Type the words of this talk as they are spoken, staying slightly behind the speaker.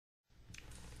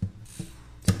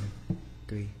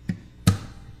3.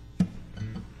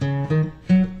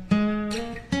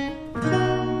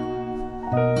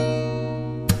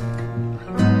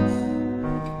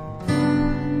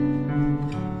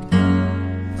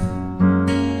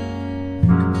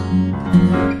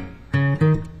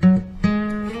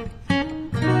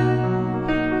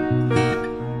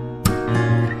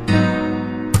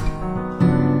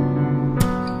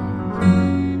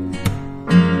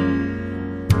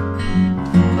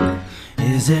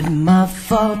 Is it my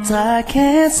fault I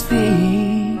can't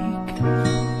speak,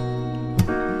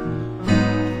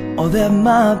 or that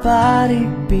my body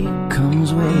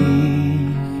becomes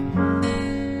weak,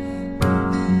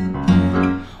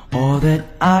 or that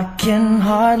I can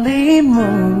hardly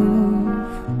move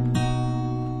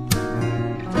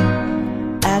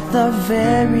at the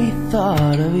very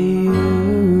thought of you?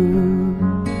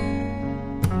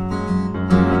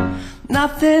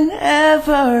 Nothing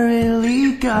ever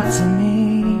really got to me.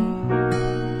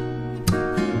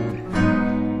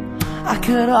 I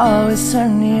could always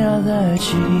turn the other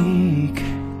cheek.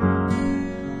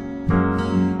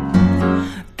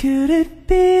 Could it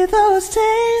be those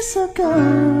days are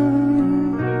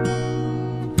gone?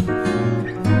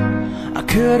 I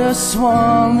could have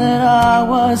sworn that I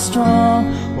was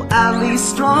strong, or at least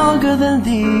stronger than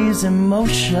these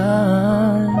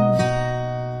emotions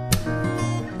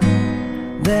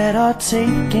that are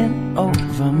taking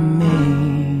over me.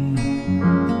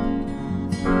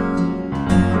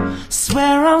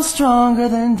 Swear I'm stronger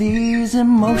than these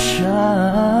emotions,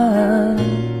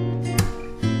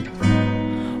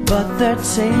 but they're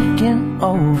taking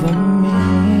over me.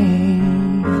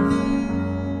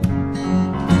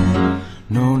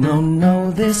 No, no,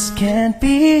 no, this can't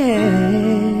be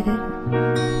it,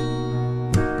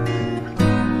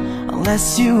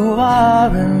 unless you are,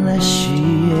 unless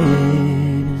she is.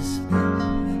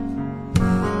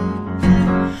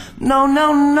 No, no,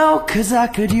 no, 'cause I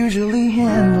could usually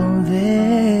handle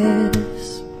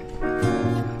this.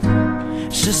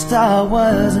 It's just I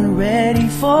wasn't ready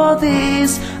for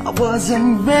this. I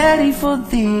wasn't ready for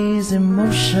these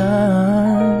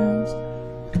emotions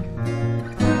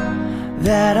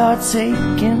that are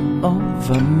taking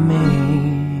over me.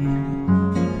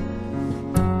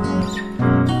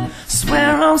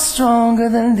 Swear I'm stronger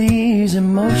than these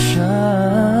emotions,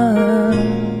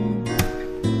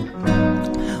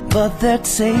 but they're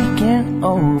taking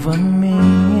over me.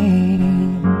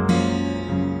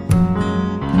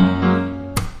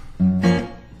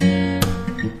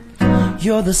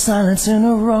 You're the silence in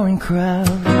a roaring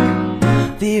crowd,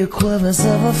 the equivalence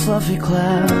of a fluffy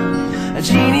cloud, a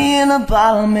genie in a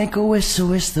bottle, make a wish to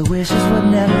wish the wishes would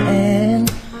never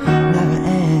end, never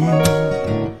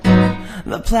end.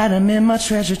 The platinum in my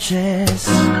treasure chest,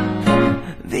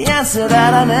 the answer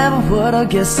that I never would have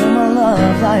guessed in my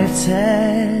love life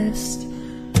test.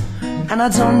 And I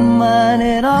don't mind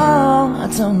at all, I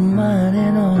don't mind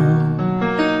at all.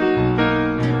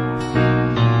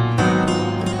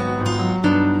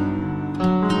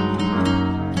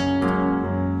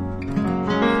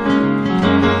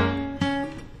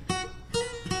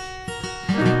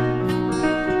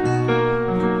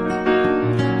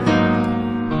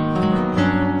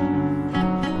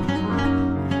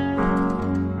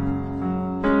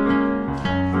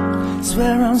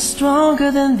 Swear I'm stronger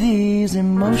than these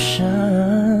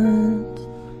emotions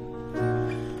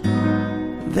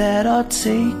that are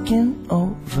taking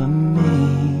over me.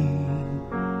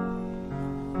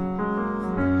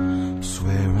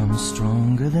 Swear I'm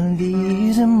stronger than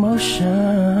these emotions,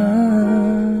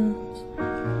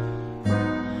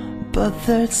 but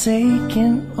they're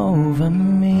taking over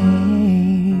me.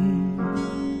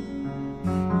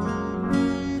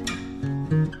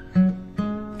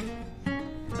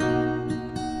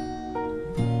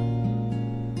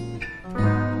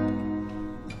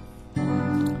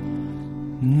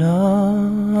 No,